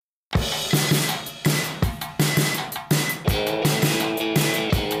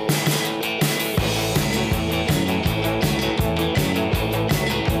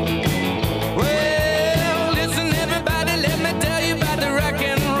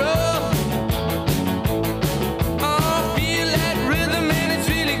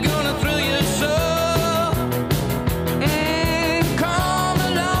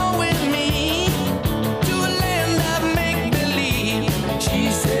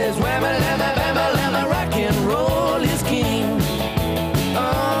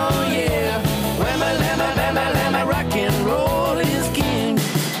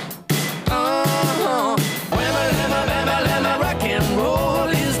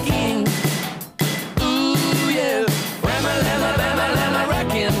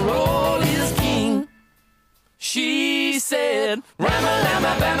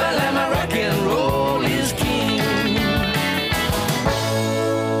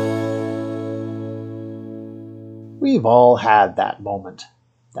We've all had that moment,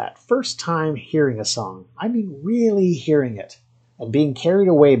 that first time hearing a song, I mean really hearing it, and being carried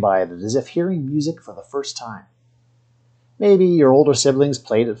away by it as if hearing music for the first time. Maybe your older siblings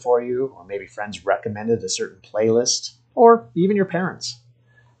played it for you, or maybe friends recommended a certain playlist, or even your parents.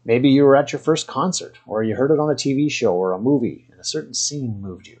 Maybe you were at your first concert, or you heard it on a TV show or a movie, and a certain scene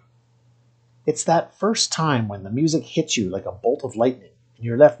moved you. It's that first time when the music hits you like a bolt of lightning, and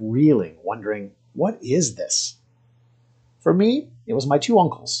you're left reeling, wondering, what is this? For me, it was my two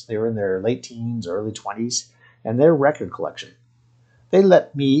uncles. They were in their late teens, early 20s, and their record collection. They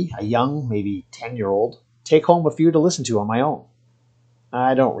let me, a young, maybe 10-year-old, take home a few to listen to on my own.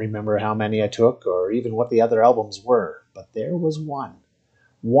 I don't remember how many I took, or even what the other albums were, but there was one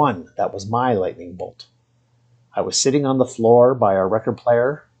that was my lightning bolt. I was sitting on the floor by our record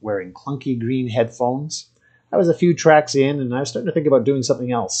player, wearing clunky green headphones. I was a few tracks in, and I was starting to think about doing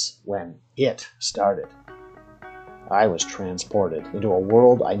something else when it started. I was transported into a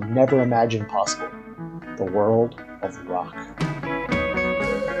world I never imagined possible, the world of rock.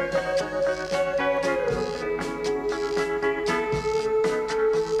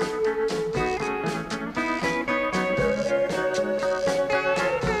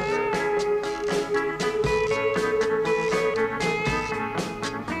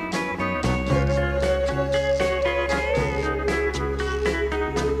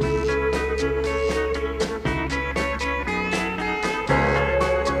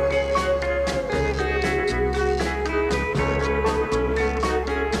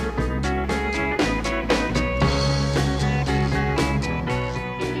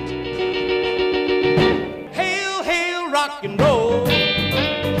 Rock and roll.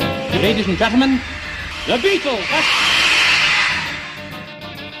 Ladies and gentlemen, the Beatles.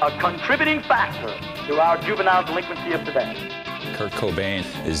 A contributing factor to our juvenile delinquency of today. Kurt Cobain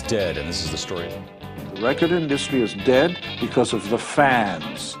is dead, and this is the story. The record industry is dead because of the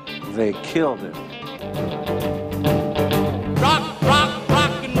fans. They killed it. Rock, rock,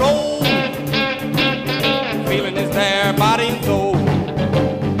 rock and roll. Feeling is there, body and soul.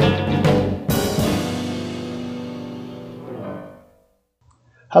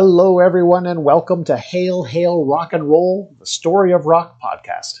 Hello, everyone, and welcome to Hail, Hail, Rock and Roll, the Story of Rock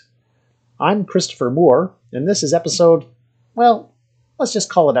podcast. I'm Christopher Moore, and this is episode, well, let's just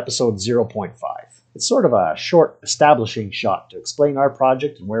call it episode 0.5. It's sort of a short establishing shot to explain our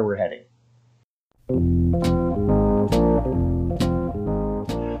project and where we're heading.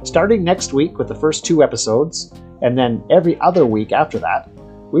 Starting next week with the first 2 episodes, and then every other week after that,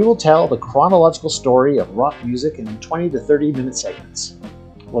 we will tell the chronological story of rock music in 20 to 30 minute segments.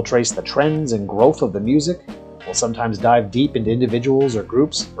 We'll trace the trends and growth of the music. We'll sometimes dive deep into individuals or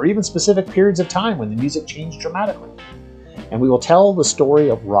groups, or even specific periods of time when the music changed dramatically. And we will tell the story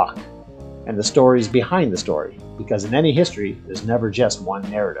of rock, and the stories behind the story, because in any history, there's never just one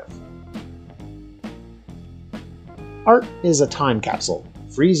narrative. Art is a time capsule,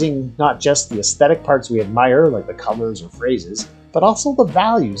 freezing not just the aesthetic parts we admire, like the colors or phrases, but also the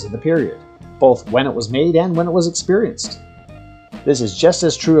values of the period, both when it was made and when it was experienced. This is just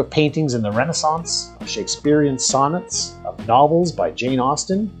as true of paintings in the Renaissance, of Shakespearean sonnets, of novels by Jane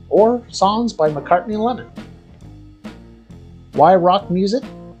Austen, or songs by McCartney and Lennon. Why rock music?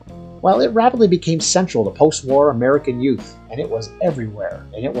 Well, it rapidly became central to post-war American youth, and it was everywhere,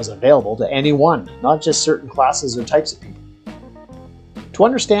 and it was available to anyone, not just certain classes or types of people. To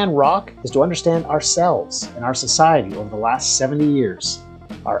understand rock is to understand ourselves and our society over the last 70 years.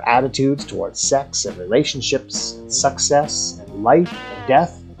 Our attitudes towards sex and relationships, and success, and life and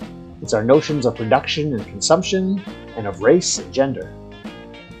death. It's our notions of production and consumption, and of race and gender.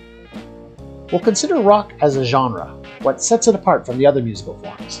 We'll consider rock as a genre, what sets it apart from the other musical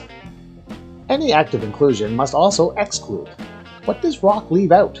forms. Any act of inclusion must also exclude. What does rock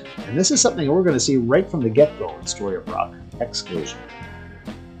leave out? And this is something we're going to see right from the get-go in the story of rock, exclusion.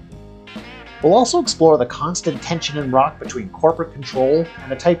 We'll also explore the constant tension in rock between corporate control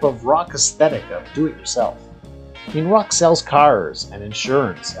and a type of rock aesthetic of do-it-yourself. I mean, rock sells cars and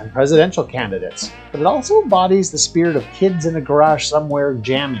insurance and presidential candidates, but it also embodies the spirit of kids in a garage somewhere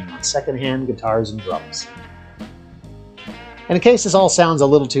jamming on secondhand guitars and drums. And in case this all sounds a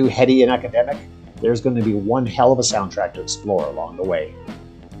little too heady and academic, there's going to be one hell of a soundtrack to explore along the way.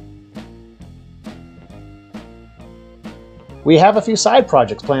 We have a few side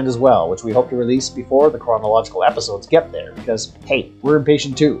projects planned as well, which we hope to release before the chronological episodes get there, because, hey, we're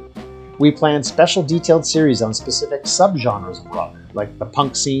impatient too. We plan special detailed series on specific subgenres of rock, like the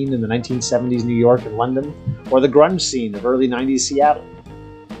punk scene in the 1970s New York and London, or the grunge scene of early 90s Seattle.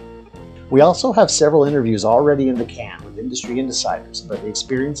 We also have several interviews already in the can with industry insiders about the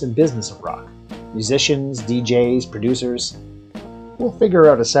experience and business of rock. musicians, DJs, producers. We'll figure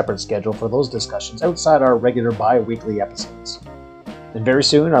out a separate schedule for those discussions outside our regular bi-weekly episodes. And very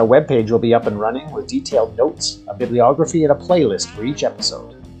soon, our webpage will be up and running with detailed notes, a bibliography, and a playlist for each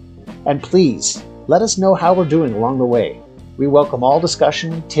episode. And please, let us know how we're doing along the way. We welcome all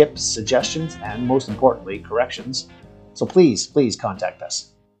discussion, tips, suggestions, and most importantly, corrections. So please contact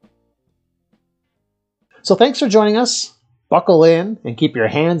us. So thanks for joining us. Buckle in and keep your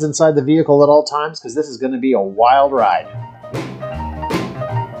hands inside the vehicle at all times, because this is going to be a wild ride.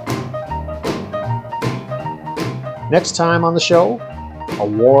 Next time on the show, a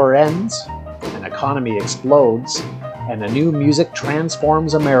war ends, an economy explodes, and a new music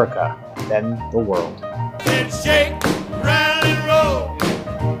transforms America, then the world. Shake.